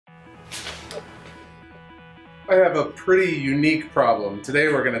I have a pretty unique problem. Today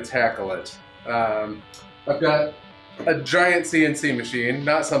we're going to tackle it. I've got a giant CNC machine,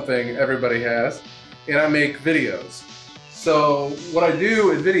 not something everybody has, and I make videos. So what I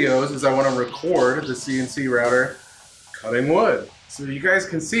do in videos is I want to record the CNC router cutting wood so you guys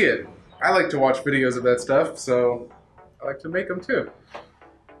can see it. I like to watch videos of that stuff, so I like to make them too.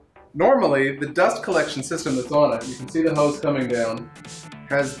 Normally, the dust collection system that's on it, you can see the hose coming down,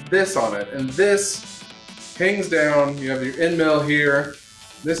 has this on it, and this hangs down. You have your end mill here.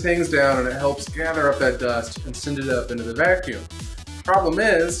 This hangs down and it helps gather up that dust and send it up into the vacuum. Problem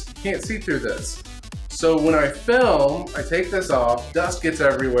is, you can't see through this. So when I film, I take this off, dust gets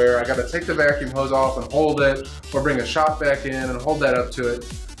everywhere, I gotta take the vacuum hose off and hold it, or bring a shot back in and hold that up to it.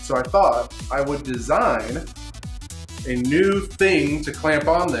 So I thought I would design a new thing to clamp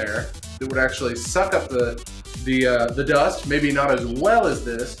on there that would actually suck up the dust, maybe not as well as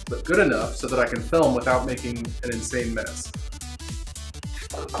this, but good enough so that I can film without making an insane mess.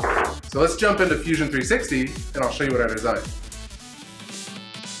 So let's jump into Fusion 360 and I'll show you what I designed.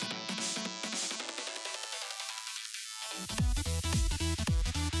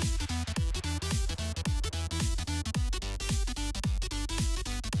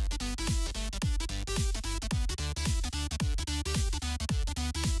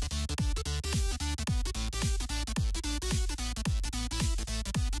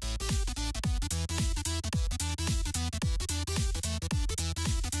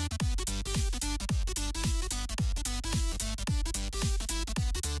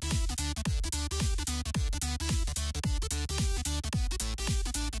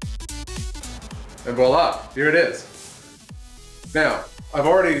 And voila, here it is. Now, I've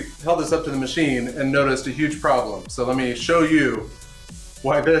already held this up to the machine and noticed a huge problem. So let me show you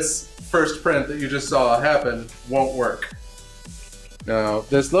why this first print that you just saw happen won't work. Now,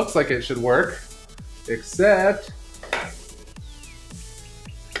 this looks like it should work, except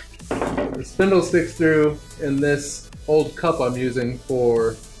the spindle sticks through and this old cup I'm using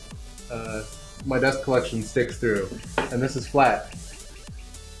for my dust collection sticks through, and this is flat.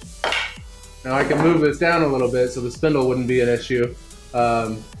 Now I can move this down a little bit so the spindle wouldn't be an issue,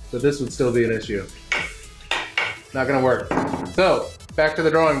 but this would still be an issue. Not gonna work. So, back to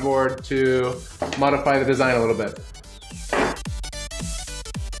the drawing board to modify the design a little bit.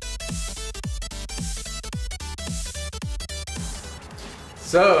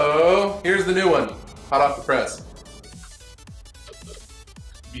 So, here's the new one, hot off the press.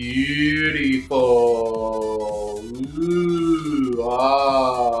 Beautiful. Ooh,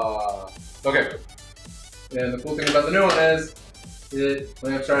 ah. Okay, and the cool thing about the new one is it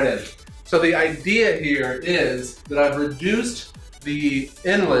clamps right in. So the idea here is that I've reduced the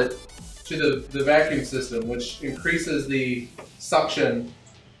inlet to the vacuum system, which increases the suction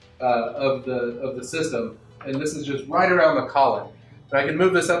of the system, and this is just right around the collet. And I can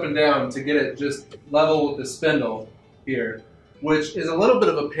move this up and down to get it just level with the spindle here, which is a little bit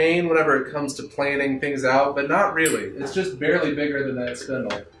of a pain whenever it comes to planing things out, but not really. It's just barely bigger than that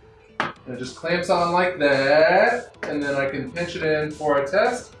spindle. And it just clamps on like that, and then I can pinch it in for a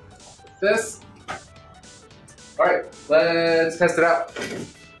test. This. All right, let's test it out.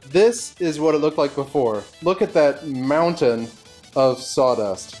 This is what it looked like before. Look at that mountain of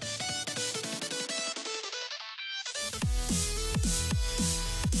sawdust.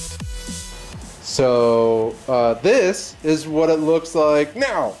 So this is what it looks like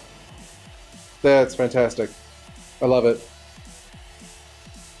now. That's fantastic. I love it.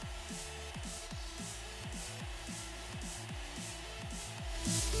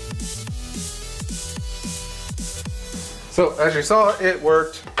 So as you saw, it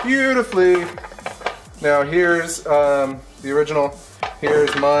worked beautifully. Now here's the original,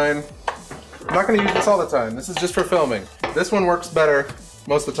 here's mine. I'm not gonna use this all the time. This is just for filming. This one works better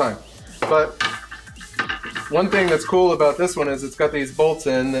most of the time. But one thing that's cool about this one is it's got these bolts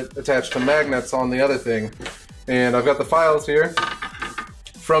in that attach to magnets on the other thing. And I've got the files here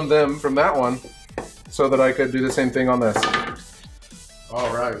from that one, so that I could do the same thing on this.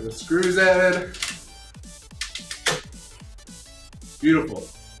 All right, the screws added. Beautiful.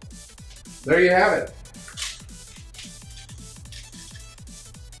 There you have it.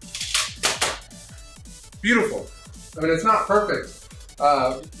 Beautiful. I mean, it's not perfect.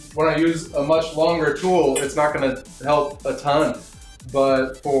 When I use a much longer tool, it's not going to help a ton.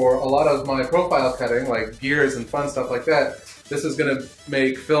 But for a lot of my profile cutting, like gears and fun stuff like that, this is going to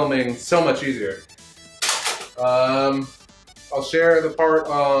make filming so much easier. I'll share the part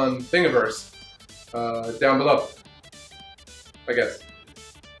on Thingiverse down below, I guess.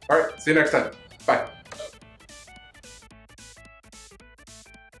 All right, see you next time. Bye.